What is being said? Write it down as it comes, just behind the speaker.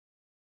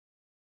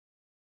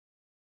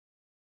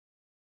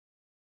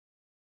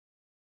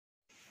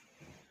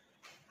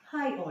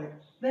Hi all,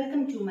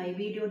 welcome to my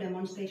video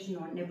demonstration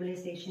on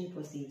nebulization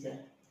procedure.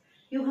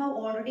 You have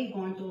already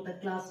gone through the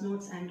class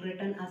notes and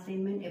written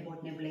assignment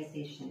about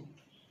nebulization.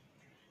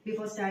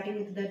 Before starting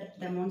with the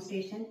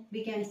demonstration,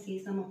 we can see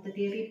some of the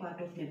theory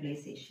part of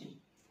nebulization.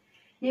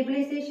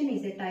 Nebulization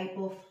is a type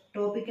of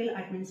topical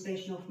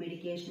administration of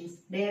medications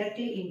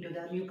directly into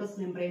the mucous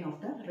membrane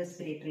of the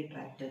respiratory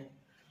tract.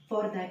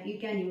 For that, you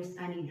can use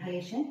an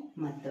inhalation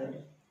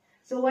method.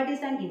 So what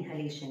is an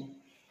inhalation?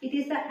 It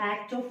is the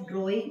act of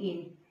drawing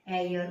in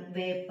air,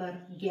 vapor,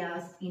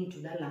 gas into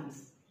the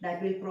lungs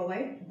that will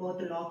provide both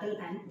local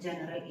and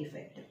general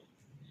effect.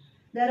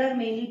 There are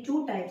mainly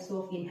two types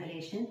of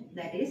inhalation,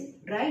 that is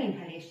dry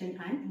inhalation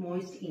and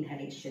moist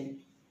inhalation.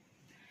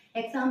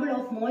 Example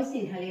of moist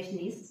inhalation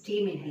is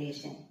steam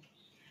inhalation.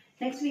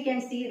 Next we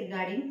can see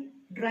regarding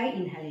dry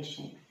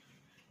inhalation.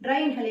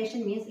 Dry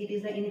inhalation means it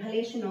is the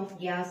inhalation of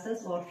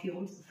gases or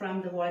fumes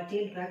from the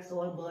volatile drugs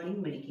or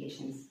burning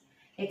medications.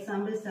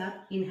 Examples are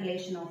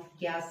inhalation of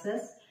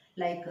gases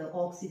like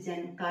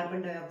oxygen,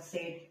 carbon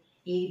dioxide,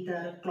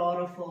 ether,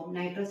 chloroform,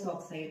 nitrous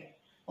oxide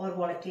or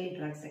volatile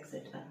drugs,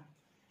 etc.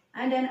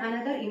 And then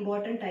another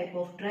important type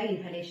of dry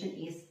inhalation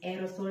is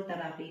aerosol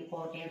therapy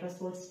or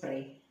aerosol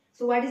spray.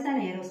 So what is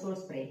an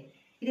aerosol spray?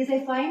 It is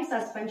a fine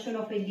suspension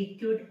of a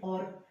liquid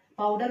or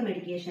powder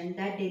medication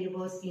that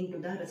delivers into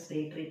the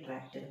respiratory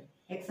tract.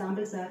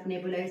 Examples are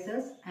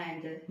nebulizers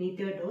and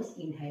metered dose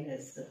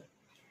inhalers.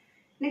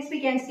 Next we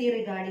can see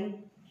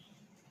regarding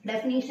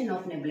definition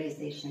of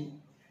nebulization.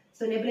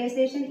 So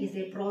nebulization is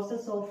a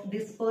process of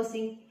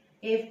dispersing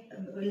a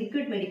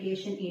liquid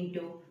medication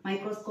into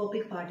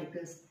microscopic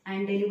particles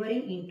and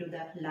delivering into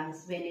the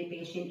lungs when a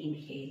patient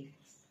inhales.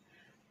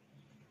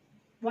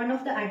 One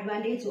of the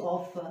advantages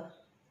of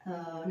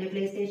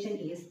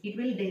nebulization is it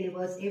will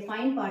deliver a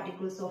fine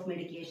particles of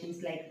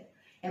medications like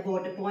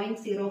about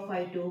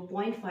 0.05 to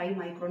 0.5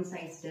 micron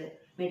sized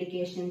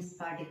medications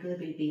particle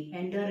will be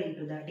enter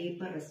into the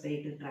deeper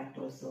respiratory tract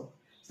also,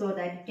 so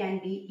that can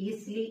be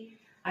easily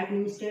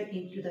administered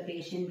into the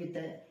patient with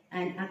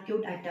an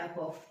acute attack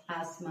of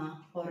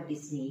asthma or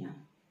dyspnea.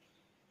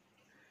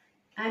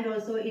 And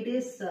also it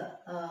is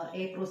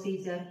a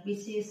procedure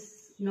which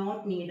is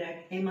not needed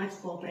a much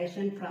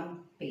cooperation from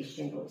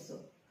patient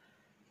also.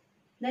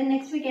 Then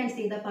next we can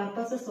see the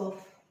purposes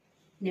of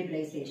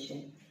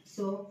nebulization.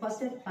 So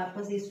first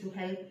purpose is to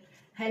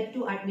help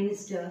to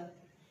administer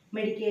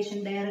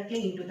medication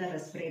directly into the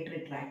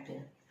respiratory tract,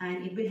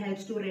 and it will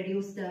help to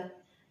reduce the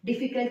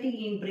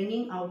difficulty in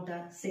bringing out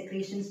the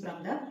secretions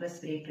from the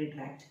respiratory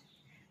tract,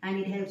 and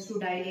it helps to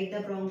dilate the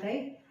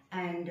bronchi,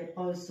 and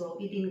also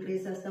it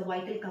increases the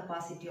vital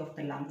capacity of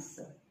the lungs,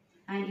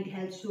 and it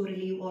helps to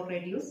relieve or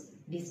reduce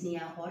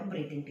dyspnea or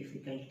breathing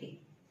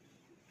difficulty.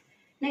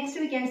 Next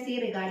we can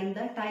see regarding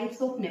the types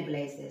of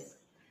nebulizers.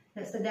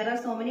 So there are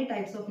so many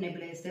types of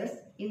nebulizers.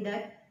 In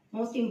that,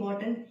 most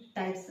important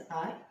types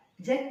are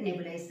jet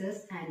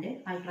nebulizers and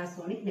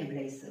ultrasonic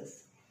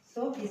nebulizers.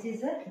 So this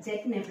is a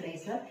jet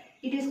nebulizer.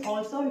 It is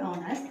also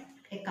known as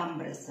a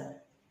compressor.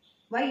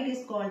 Why it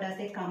is called as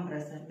a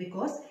compressor?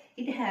 Because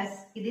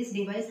this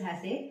device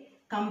has a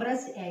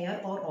compressed air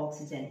or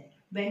oxygen.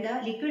 When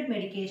the liquid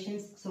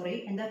medications,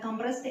 and the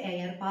compressed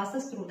air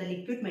passes through the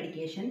liquid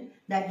medication,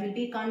 that will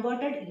be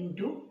converted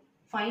into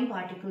fine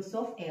particles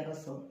of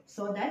aerosol,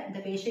 so that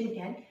the patient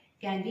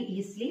can be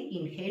easily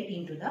inhaled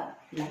into the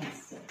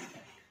lungs.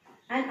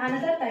 And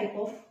another type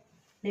of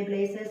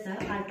nebulizers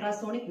are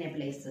ultrasonic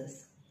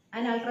nebulizers.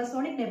 An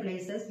ultrasonic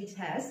nebulizers which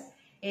has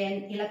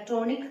an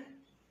electronic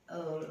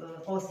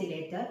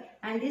oscillator,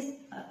 and this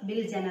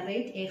will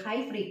generate a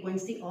high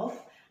frequency of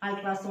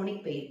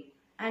ultrasonic wave,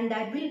 and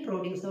that will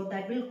produce or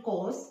that will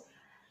cause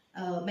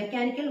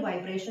mechanical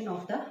vibration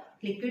of the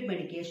liquid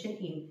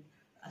medication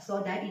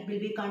so that it will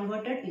be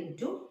converted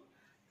into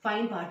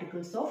fine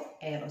particles of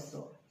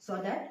aerosol,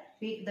 so that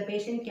the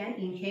patient can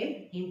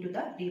inhale into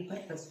the deeper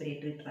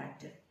respiratory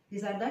tract.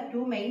 These are the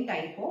two main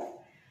type of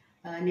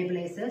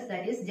nebulizers,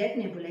 that is jet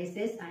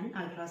nebulizers and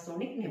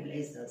ultrasonic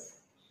nebulizers.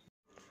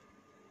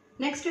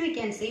 Next we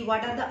can see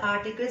what are the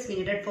articles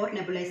needed for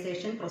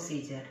nebulization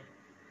procedure.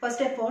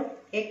 First of all,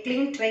 a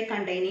clean tray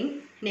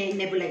containing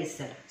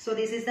nebulizer. So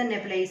this is the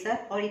nebulizer,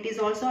 or it is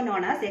also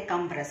known as a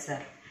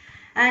compressor,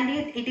 and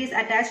it is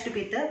attached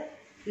with the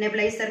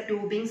nebulizer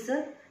tubings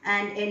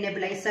and a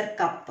nebulizer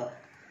cup.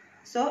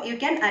 So you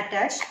can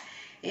attach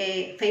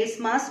a face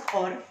mask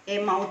or a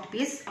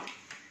mouthpiece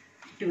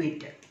to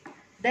it.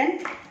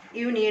 Then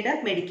you need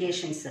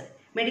medications.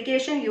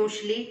 Medication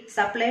usually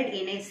supplied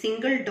in a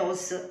single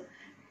dose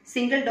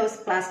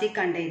plastic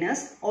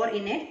containers or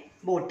in a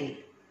bottle.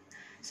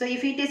 So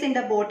if it is in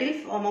the bottle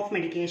form of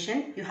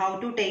medication, you have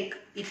to take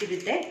it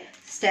with a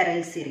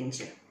sterile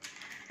syringe.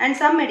 And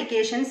some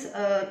medications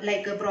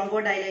like a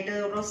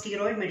bronchodilator or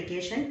steroid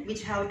medication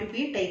which have to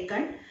be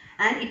taken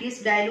and it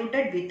is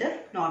diluted with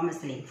normal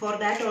saline. For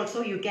that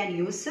also you can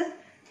use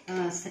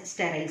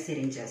sterile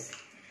syringes.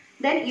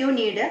 Then you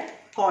need a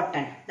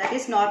cotton, that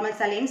is normal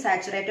saline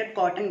saturated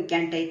cotton you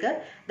can take,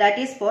 that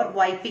is for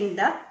wiping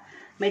the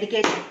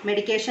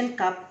medication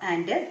cup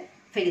and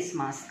face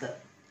mask.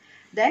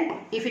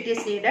 Then if it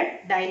is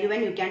needed,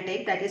 diluent you can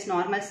take, that is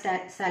normal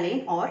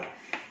saline or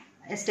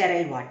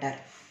sterile water.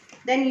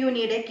 Then you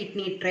need a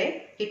kidney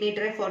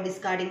tray for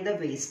discarding the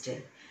waste.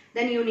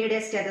 Then you need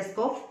a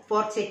stethoscope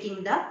for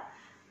checking the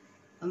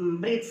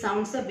breath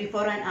sounds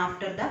before and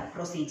after the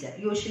procedure.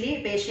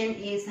 Usually patient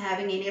is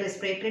having any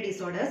respiratory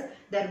disorders,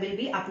 there will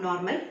be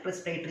abnormal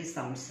respiratory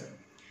sounds.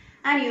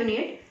 And you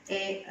need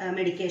a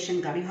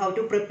medication card. You have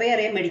to prepare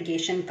a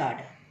medication card.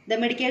 The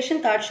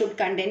medication card should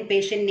contain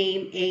patient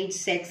name, age,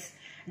 sex,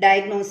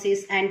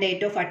 diagnosis and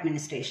date of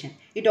administration.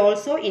 It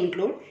also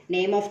include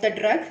name of the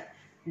drug,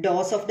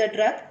 dose of the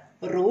drug,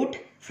 route,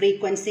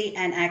 frequency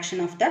and action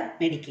of the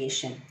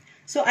medication.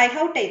 So I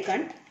have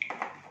taken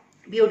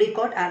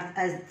Budicort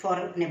as for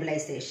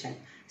nebulization.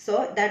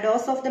 So the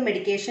dose of the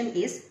medication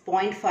is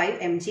 0.5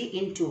 mg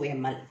in 2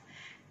 ml.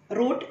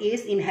 Route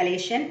is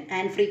inhalation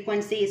and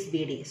frequency is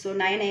BD. So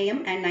 9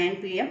 AM and 9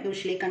 PM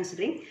usually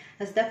considering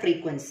as the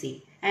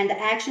frequency. And the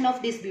action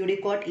of this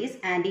Budicort is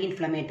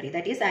anti-inflammatory.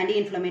 That is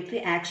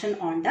anti-inflammatory action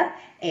on the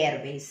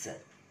airways.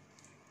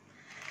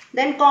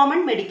 Then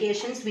common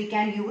medications we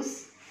can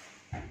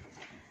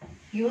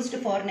used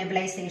for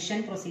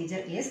nebulization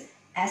procedure is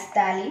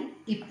Astaline,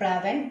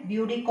 Ipraven,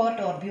 Budicort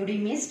or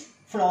Budimist,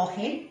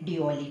 Flohane,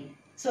 Dioline.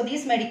 So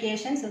these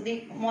medications,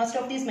 most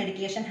of these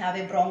medications have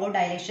a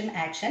bronchodilation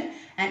action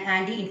and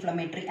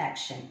anti-inflammatory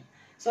action.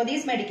 So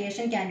these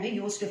medication can be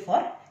used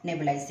for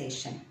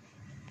nebulization.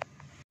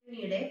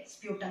 You need a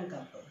sputum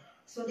cup.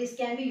 So this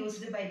can be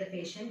used by the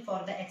patient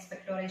for the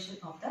expectoration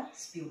of the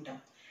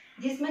sputum.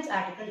 This much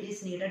article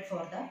is needed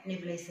for the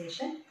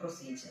nebulization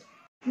procedure.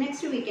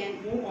 Next we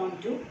can move on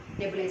to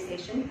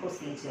nebulization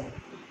procedure.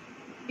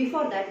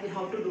 Before that we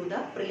have to do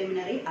the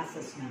preliminary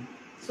assessment.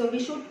 So we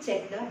should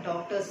check the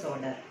doctor's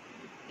order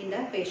in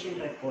the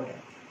patient record.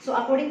 So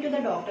according to the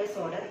doctor's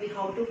order we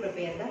have to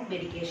prepare the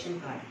medication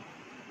card.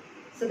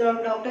 So the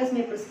doctors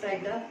may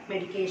prescribe the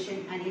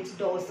medication and its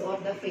dose or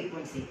the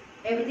frequency.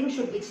 Everything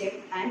should be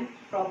checked and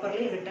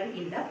properly written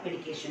in the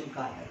medication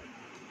card.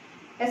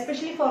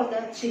 Especially for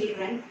the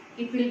children,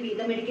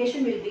 the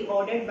medication will be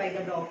ordered by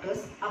the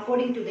doctors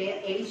according to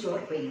their age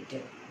or weight.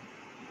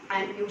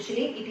 And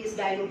usually it is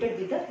diluted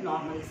with the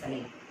normal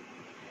saline.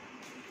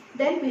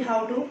 Then we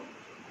have to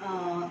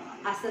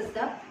assess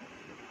the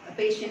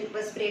patient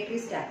respiratory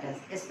status,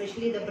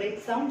 especially the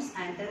breath sounds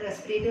and the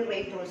respiratory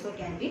rate also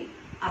can be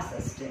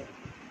assessed.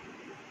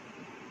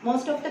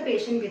 Most of the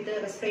patients with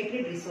the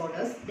respiratory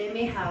disorders, they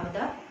may have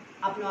the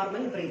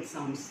abnormal breath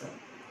sounds.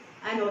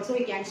 And also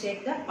we can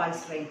check the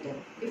pulse rate.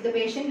 If the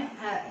patient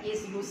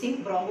is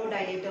using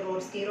bronchodilator or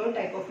steroid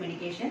type of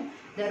medication,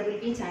 there will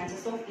be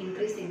chances of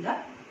increase in the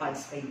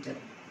pulse rate.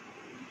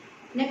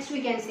 Next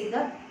we can see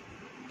the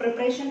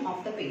preparation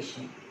of the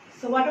patient.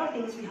 So what are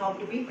things we have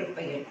to be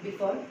prepared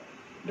before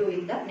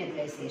doing the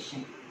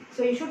nebulization?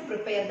 So you should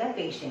prepare the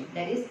patient.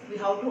 That is, we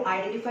have to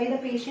identify the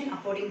patient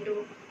according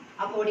to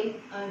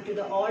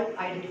the all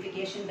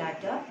identification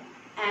data,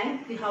 and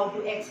we have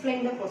to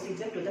explain the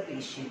procedure to the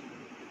patient.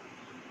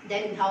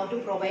 Then we have to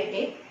provide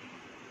a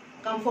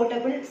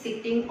comfortable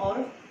sitting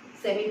or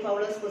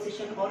semi-Fowler's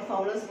position or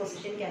Fowler's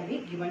position can be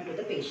given to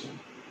the patient.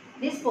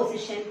 This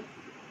position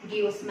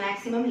gives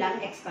maximum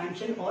lung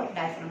expansion or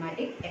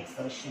diaphragmatic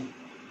exertion.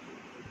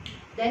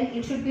 Then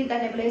it should be the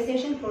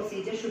nebulization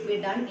procedure should be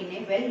done in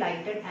a well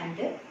lighted and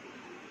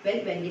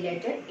well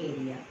ventilated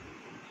area.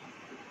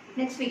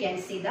 Next we can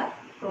see the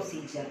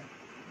procedure.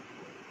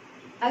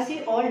 As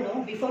you all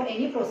know, before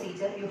any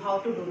procedure you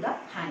have to do the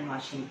hand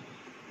washing.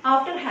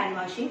 After hand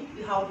washing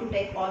you have to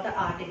take all the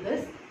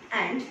articles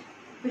and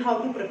we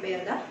have to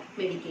prepare the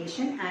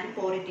medication and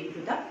pour it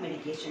into the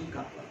medication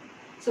cup.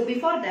 So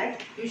before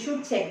that you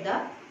should check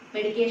the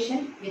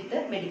medication with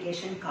the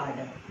medication card.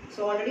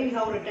 So already we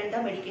have written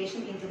the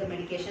medication into the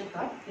medication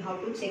card. You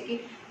have to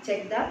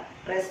check the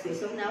rescue.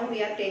 So now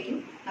we are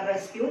taking a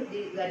rescue,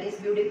 that is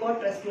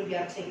Budicort rescue we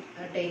are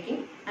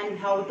taking, and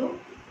how to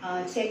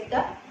check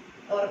the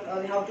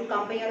we have to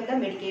compare the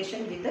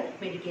medication with the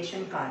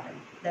medication card.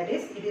 That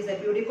is, it is a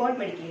Budicort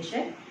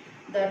medication.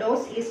 The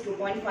dose is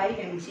 2.5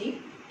 mg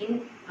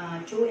in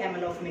 2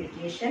 ml of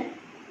medication,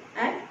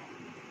 and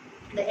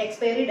the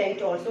expiry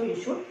date also you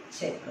should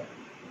check.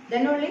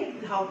 Then only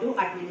you have to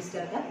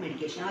administer the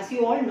medication. As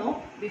you all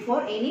know,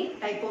 before any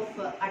type of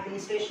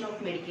administration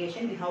of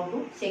medication, we have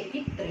to check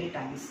it 3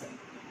 times.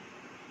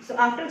 So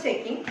after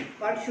checking,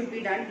 what should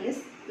be done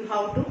is you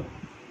have to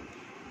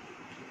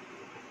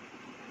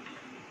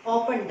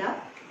open the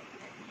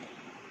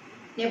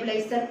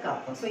nebulizer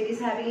cup. So it is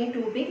having a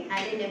tubing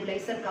and a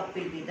nebulizer cup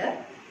will be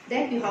there.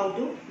 Then you have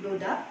to do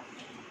the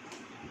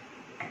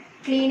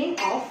cleaning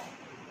of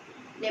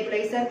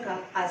nebulizer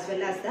cup as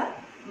well as the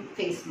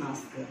face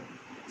mask.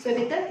 So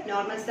with the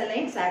normal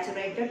saline,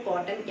 saturated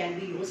cotton can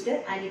be used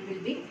and it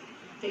will be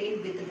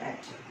cleaned with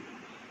that.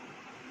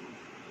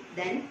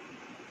 Then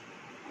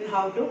you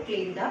have to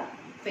clean the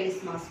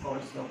face mask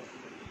also.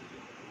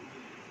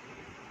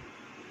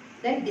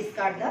 Then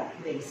discard the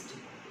waste.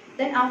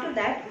 Then after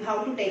that you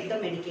have to take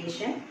the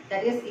medication,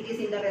 that is, it is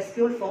in the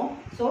rescue form,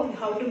 so you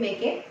have to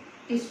make a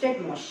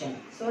twisted motion.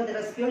 So the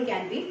rescue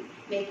can be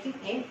making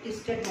a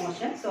twisted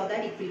motion so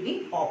that it will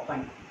be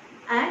open.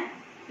 And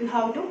you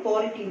have to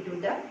pour it into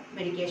the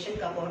medication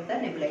cup or the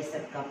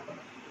nebulizer cup.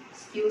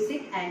 Squeeze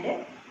it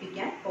and you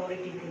can pour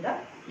it into the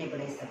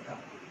nebulizer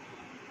cup.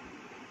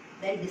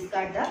 Then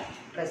discard the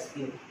rest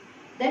tube.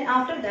 Then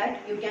after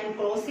that you can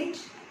close it.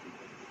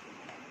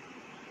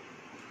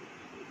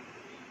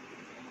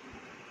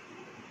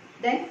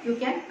 Then you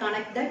can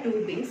connect the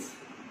tubings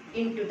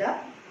into the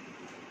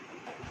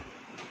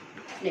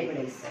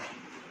nebulizer.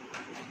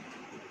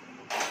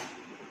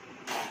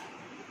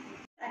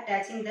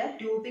 Attaching the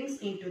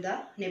tubings into the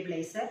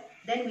nebulizer,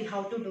 then we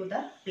have to do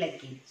the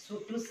plugging. So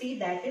to see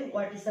that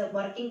what is the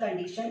working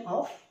condition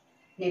of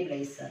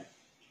nebulizer.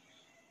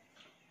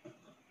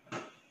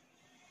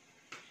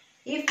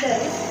 If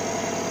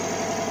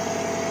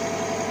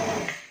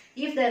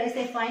there is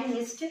a fine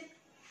mist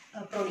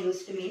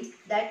produced, means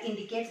that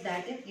indicates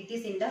that it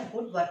is in the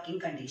good working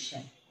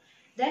condition.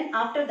 Then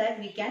after that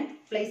we can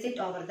place it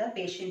over the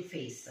patient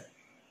face.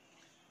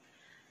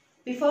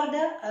 Before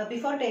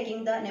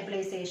taking the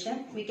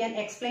nebulization, we can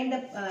explain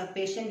the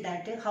patient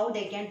that how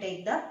they can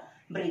take the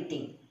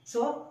breathing.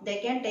 So they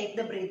can take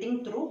the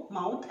breathing through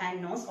mouth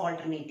and nose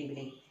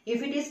alternatively.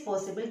 If it is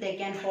possible, they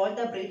can hold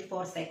the breath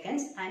for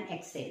seconds and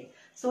exhale.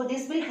 So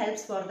this will help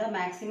for the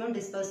maximum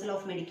dispersal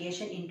of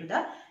medication into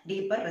the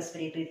deeper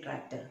respiratory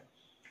tract.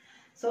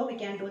 So we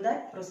can do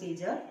that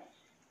procedure.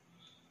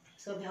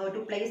 So we have to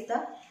place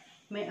the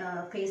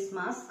face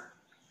mask.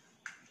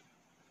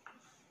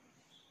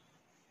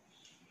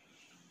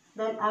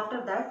 Then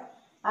after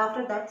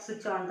that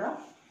switch on the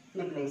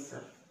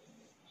nebulizer.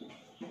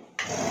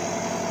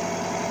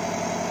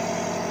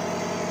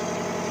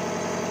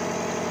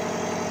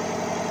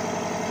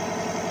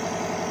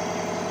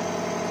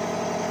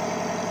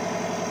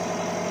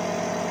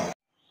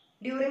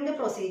 During the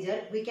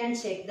procedure, we can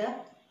check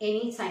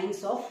any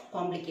signs of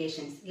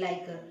complications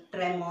like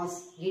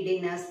tremors,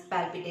 giddiness,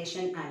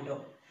 palpitation and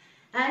all.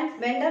 And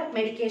when the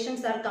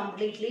medications are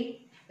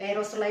completely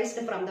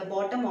aerosolized from the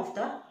bottom of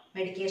the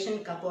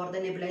medication cup or the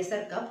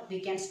nebulizer cup, we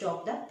can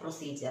stop the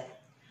procedure.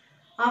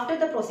 After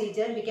the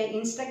procedure, we can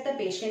instruct the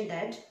patient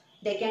that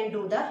they can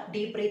do the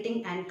deep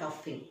breathing and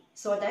coughing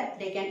so that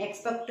they can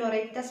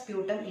expectorate the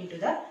sputum into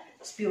the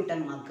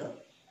sputum mug.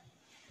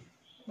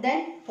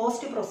 Then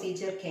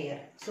post-procedure care.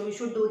 So we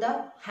should do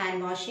the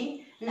hand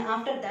washing, and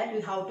after that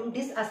we have to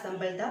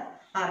disassemble the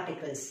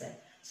articles.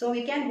 So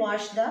we can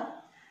wash the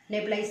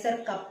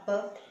nebulizer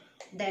cup,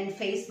 then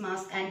face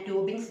mask and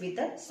tubings with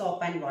the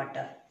soap and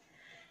water,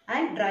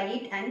 and dry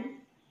it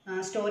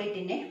and store it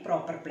in a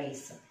proper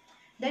place.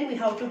 Then we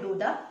have to do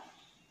the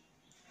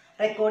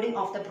recording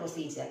of the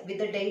procedure with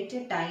the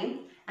date, time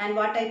and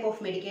what type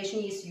of medication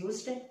is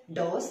used,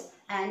 dose,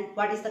 and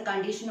what is the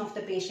condition of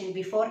the patient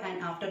before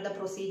and after the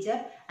procedure,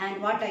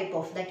 and what type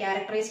of the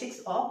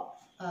characteristics of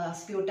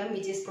sputum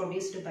which is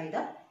produced by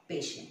the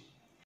patient.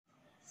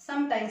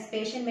 Sometimes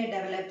patient may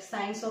develop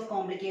signs of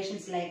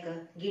complications like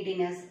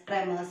giddiness,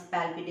 tremors,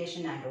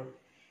 palpitation and all.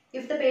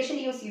 If the patient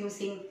is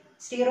using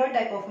steroid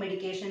type of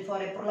medication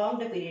for a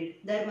prolonged period,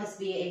 there must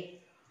be a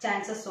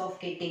chances of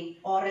getting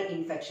oral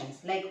infections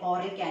like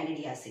oral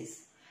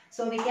candidiasis.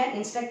 So we can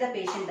instruct the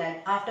patient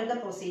that after the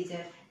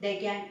procedure they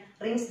can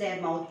rinse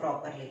their mouth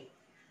properly.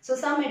 So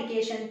some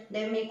medication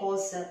they may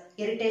cause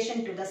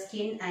irritation to the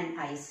skin and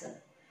eyes.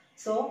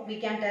 So we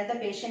can tell the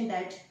patient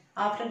that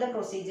after the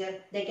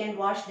procedure they can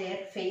wash their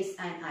face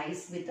and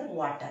eyes with the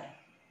water.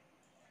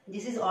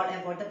 This is all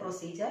about the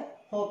procedure.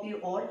 Hope you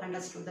all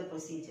understood the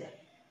procedure.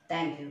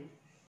 Thank you.